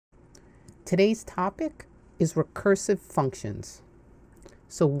Today's topic is recursive functions.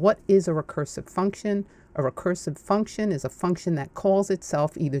 So what is a recursive function? A recursive function is a function that calls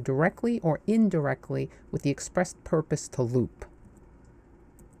itself either directly or indirectly with the expressed purpose to loop.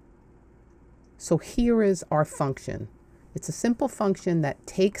 So here is our function. It's a simple function that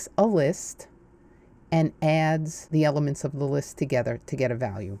takes a list and adds the elements of the list together to get a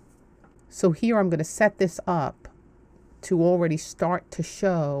value. So here I'm going to set this up to already start to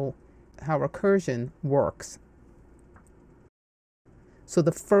show how recursion works. So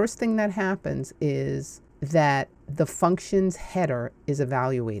the first thing that happens is that the function's header is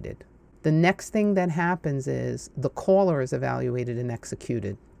evaluated. The next thing that happens is the caller is evaluated and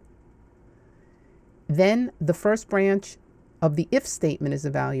executed. Then the first branch of the if statement is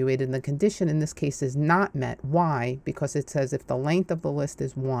evaluated, and the condition in this case is not met. Why? Because it says if the length of the list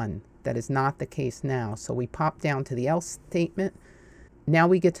is 1. That is not the case now. So we pop down to the else statement. Now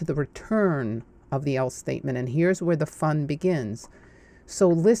we get to the return of the else statement, and here's where the fun begins. So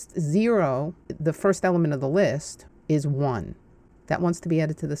list 0, the first element of the list, is 1. That wants to be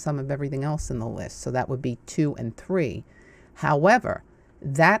added to the sum of everything else in the list. So that would be 2 and 3. However,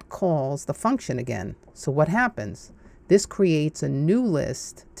 that calls the function again. So what happens? This creates a new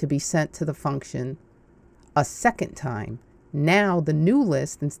list to be sent to the function a second time. Now the new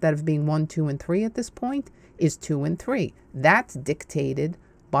list, instead of being 1, 2, and 3 at this point, is 2 and 3. That's dictated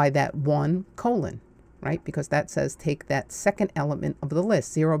by that 1 colon, right? Because that says take that second element of the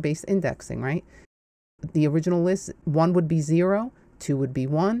list, zero-based indexing, right? The original list, 1 would be 0, 2 would be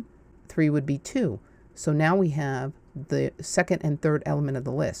 1, 3 would be 2. So now we have the second and third element of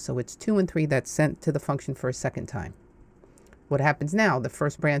the list. So it's 2 and 3 that's sent to the function for a second time. What happens now? The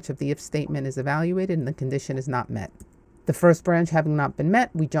first branch of the if statement is evaluated and the condition is not met. The first branch having not been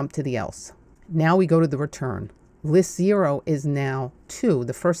met, we jump to the else. Now we go to the return. List 0 is now 2.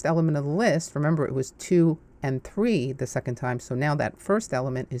 The first element of the list, remember it was 2 and 3 the second time, so now that first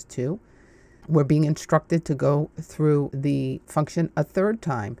element is 2. We're being instructed to go through the function a third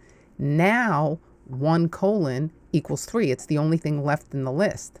time. Now 1 colon equals 3. It's the only thing left in the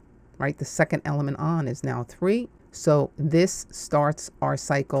list, right? The second element on is now 3. So this starts our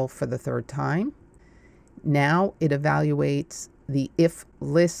cycle for the third time. Now it evaluates the if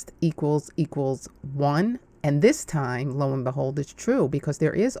list equals 1. And this time, lo and behold, it's true because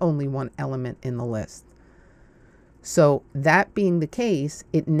there is only 1 element in the list. So that being the case,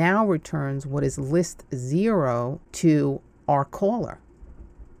 it now returns what is list 0 to our caller.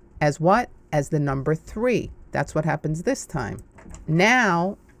 As what? As the number 3. That's what happens this time.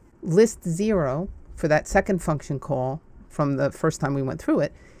 Now, list 0 for that second function call from the first time we went through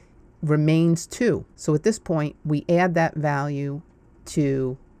it remains 2. So at this point, we add that value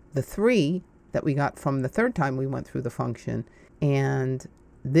to the 3 that we got from the third time we went through the function, and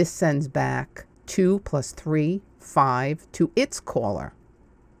this sends back 2 plus 3, 5 to its caller,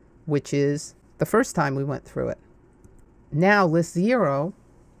 which is the first time we went through it. Now list 0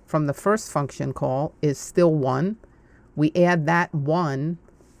 from the first function call is still 1. We add that 1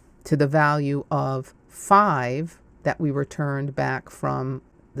 to the value of 5 that we returned back from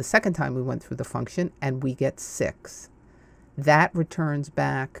the second time we went through the function, and we get 6. That returns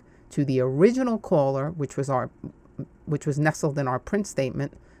back to the original caller, which was nestled in our print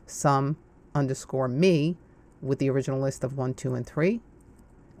statement, sum underscore me, with the original list of 1, 2, and 3.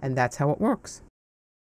 And that's how it works.